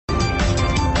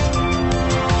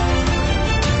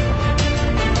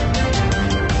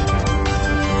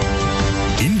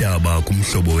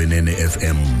Umhlobo wenene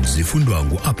FM zifundwa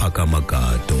nguAphaka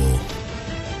Magado.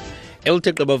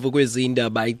 Elteqa bavukwezi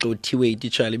indaba Igxothiwe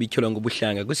ititshala ibityholwa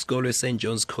ngobuhlanga kwisikolo eSt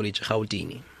John's College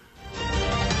eGautini.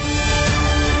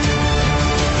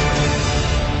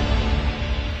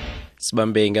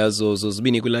 Sibambe ngazo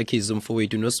zozibini kulakhizo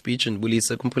umfowethu noSpeech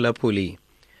ndibulisa kumphulaphuli.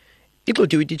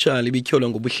 Igxothiwe ititshala ibityholwa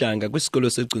ngobuhlanga kwisikolo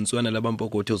segcuntswana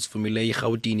labampokotho zifumileyo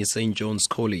eGautini St John's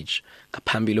College.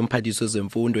 Ngaphambili umphathiswa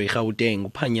wezemfundo eGauteng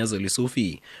uPhanyazeli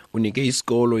Sophie unike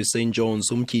isikolo eSt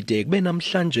John's umtyhide kube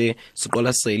namhlanje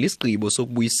siqwalasela isigqibo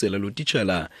sokubuyisela lo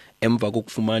titshala emva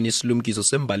kokufumana isilumkiso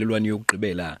sembalelwano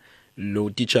yokugqibela. Lo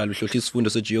titshala uhlohla isifundo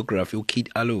segeography uKit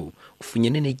Allo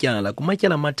ufunyene netyala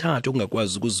kumatyala amathathu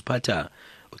okungakwazi ukuziphatha.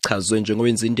 Uchazwe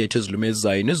njengowenza intetho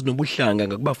ezilumezayo nezinobuhlanga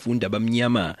ngakubafundi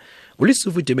abamnyama.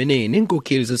 Ulisufu debene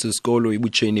nenkokheli zesikolo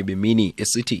ibutsheni bemini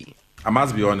esithi, I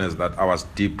must be honest that I was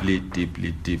deeply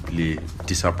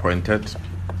disappointed,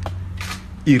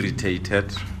 irritated,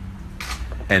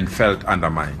 and felt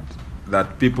undermined.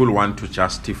 That people want to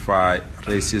justify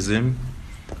racism,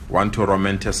 want to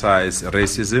romanticize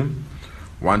racism,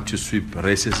 want to sweep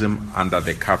racism under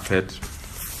the carpet,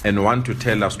 and want to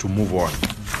tell us to move on,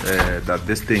 that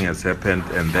this thing has happened,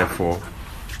 and therefore,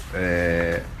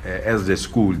 as the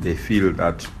school, they feel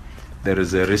that there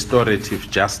is a restorative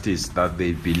justice that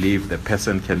they believe the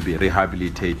person can be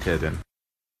rehabilitated. And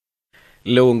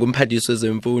lo ngumphathiswa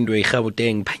wezemfundo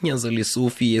eGauteng Phanyazeli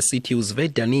Sophie esithi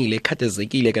uzivedanile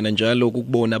ekhathazekile kananjalo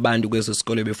ukubona abantu kwesi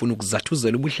sikole befuna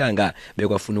ukuzathuzela ubuhlanga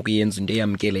bekwafuna ukuyenza into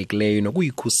eyamkelekileyo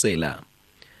nokuyikhusela.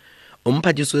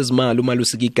 Umphathiswa wezimali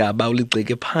uMalusiki Gaba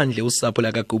uligceke phandle usapho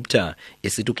lakaGupta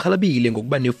esithi uxhalabile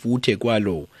ngokuba nefuthe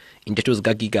kwalo. Intetho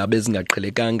zikaGigaba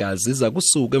ezingaqhelekanga ziza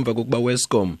kusuka emva kokuba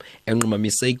Wescom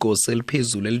enqumamise igosa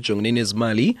eliphezulu elijongene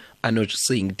nezimali Anoj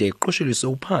Singh de qosheliswe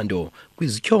uphando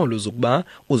kwizityholo zokuba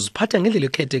uziphatha ngendlela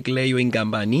ekhethekileyo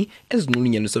inkampani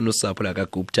ezinxulunyaniswe nosapho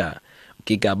lakaGupta.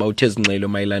 Gigaba uthe zingxelo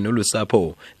mayelana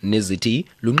nolusapho nezithi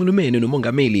lunxulumene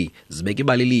nomongameli zibeka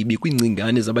ibali libi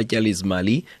kwingcingane zabatyali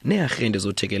izimali nearhente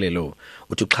zothekelelo.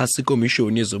 Uthi uxhasa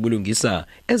ikomishoni yezobulungisa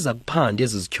eza kuphanda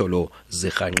ezizityholo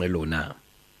zerhanqelona.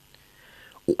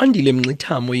 Uandile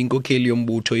Mnxithamo inkokheli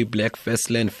yombutho iBlack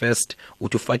Firstland First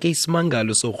uthi ufake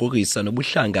isimangalo sokurhorisa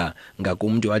nobuhlanga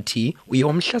ngakumntu athi uye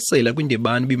wamhlasela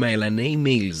kwindibano bimayelana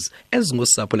ne-emails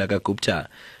ezingosapho lakaGupta.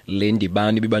 Le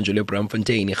ndibano bibanjelwe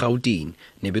eBramfontein eGautini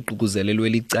nebeququzelelwe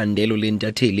licandelo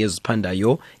lentatheli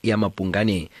eziphandayo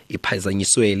yamabhungane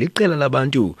iphazanyiswe liqela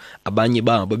labantu abanye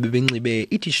babo bebenxibe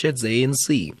i-t-shirt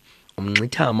ze-ANC.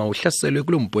 Umnxithama uhlaselwe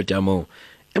kulo mbhodamo.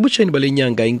 Ebutsheni bale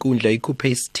nyanga inkundla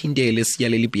ikhuphe isithintelo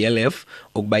esiyalela iBLF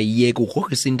okuba iyeke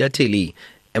ukurhorisa intatheli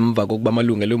emva kokuba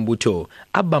amalungelo ombutho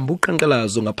abamba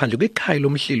uqhankqalazo ngaphandle kwekhaya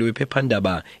lomhleli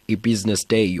wephephandaba iBusiness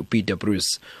Day uPeter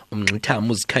Bruce.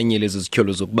 Umnxithamo uzikhanyele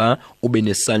ezizityholo zokuba ube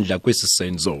nesandla kwesi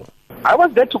senzo. I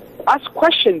was there to ask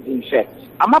questions. In fact,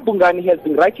 Amabungani has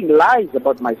been writing lies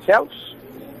about myself,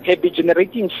 have been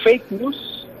generating fake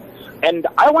news, and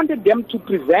I wanted them to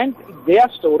present their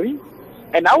story.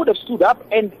 And I would have stood up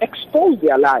and exposed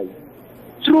their lies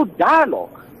through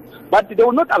dialogue. But they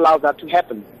will not allow that to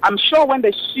happen. I'm sure when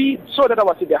they saw that I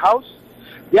was in the house,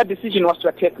 their decision was to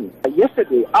attack me.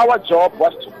 Yesterday, our job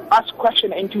was to ask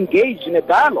questions and to engage in a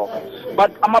dialogue.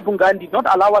 But Amabungani did not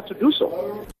allow us to do so.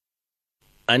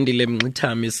 Andile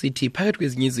Mnxithamo esithi phakathi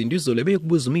kwezinye izinto izolo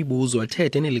bekubuza imibuzo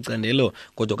athethe nelicandelo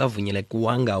kodwa kavunyelwa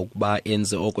kuwanga ukuba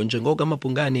enze oko njengoko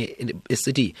amabhungane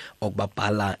esithi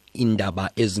okubabhala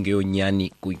indaba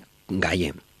ezingeyonyani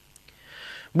ngaye.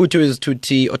 Butho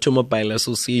wezithuthi Automobile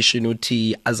Association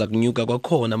uthi aza kunyuka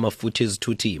kwakhona amafutha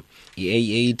ezithuthi.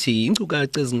 I-AAT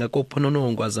inkcukacha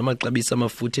ezingakophononongwa zamaxabiso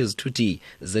amafutha ezithuthi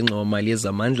zengxowa-mali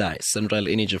ezamandla Central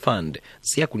Energy Fund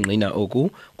siyakungqina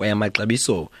oku kwaye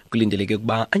amaxabiso kulindeleke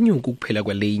ukuba anyuke ukuphela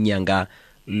kwale inyanga.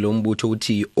 Lo mbutho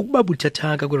uthi ukuba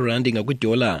buthathaka kwerandi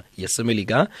ngakwidola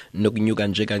yaseMelika nokunyuka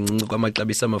nje kancinci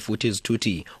kwamaxabiso amafutha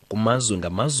ezithuthi kumazwe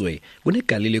ngamazwe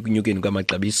kunegalelo ekunyukeni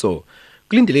kwamaxabiso.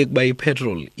 Kulindeleke ukuba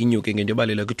ipetrol inyuke ngento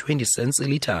ebalela kwi-20 cents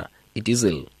elitha,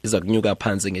 idiesel iza kunyuka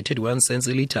phantse nge-31 cents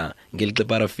elitha, ngelixa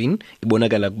iparafin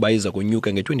ibonakala ukuba iza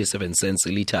kunyuka nge-27 cents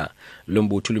elitha. Lo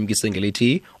mbutho ulumkise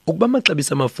ngelithi ukuba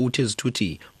amaxabiso amafutha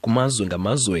ezithuthi kumazwe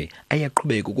ngamazwe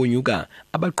ayaqhubeka ukonyuka,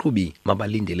 abaqhubi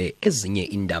mabalindele ezinye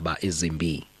indaba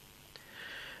ezimbi.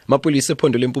 Amapolisa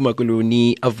ephondo leMpuma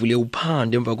Koloni avule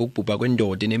uphando emva kokubhubha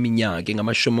kwendoda eneminyaka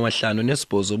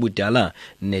engama-58 obudala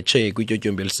netshe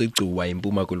kwityotyombe eliseGcuwa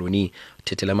eMpuma Koloni.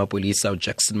 Uthethela amapolisa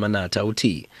uJackson Manatha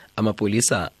uthi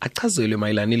amapolisa achazelwe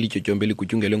mayelana nelityotyombe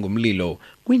eligutyungelwe ngomlilo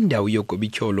kwindawo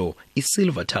yogobityholo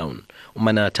iSilvertown.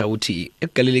 uManatha uthi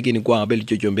ekugalelekeni kwabo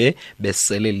elityotyombe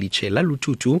besele litshe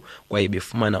laluthuthu kwaye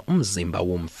befumana umzimba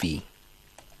womfi.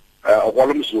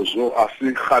 Okwalomzuzu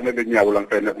asirhanele nyawo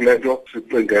lampene kulento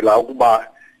sicingela ukuba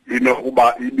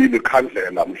inokuba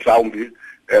ibilikhandlela mhlawumbi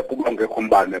kuba ngekho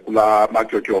mbane kula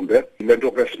matyotyombe.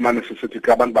 Lento ke simane sisithi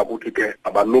ke abantu bakuthi ke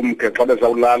abalumke xa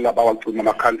bezawulala bawacima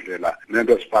amakhandlela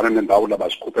nento ezifana nendawo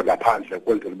labazikhuphe ngaphandle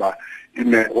ukwenzela uba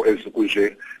imeko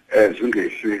ezikunje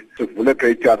zingehli. Sivule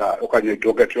ke ityala okanye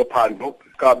idoketho yophando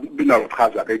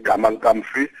kabinalochaza ke igama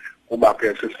likamfi kuba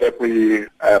ke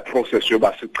process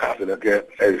yoba sichazele ke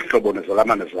izihlobo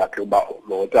nezalamane zakhe uba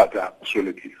lo tata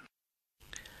uswelekile.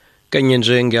 Kanye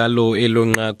njengalo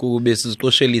elonqaku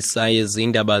besizixoshelisa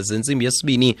ezindaba zentsimbi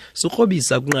yesibini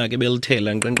sikrobisa kunqake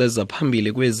belithela nkqenkqeza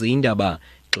phambili kwezi indaba.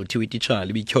 Igxothiwe ititshala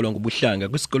ibityholwa ngobuhlanga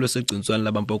kwisikolo segcintswana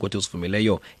labampokotho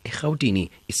sivumeleyo eGautini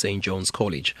iSt John's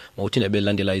College. Mawuthinde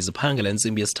belandela iziphangela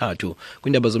entsimbi yesithathu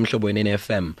kwindaba zomhlobo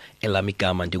weNFM. Elami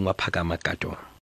igama ndinguMaphakama Gato.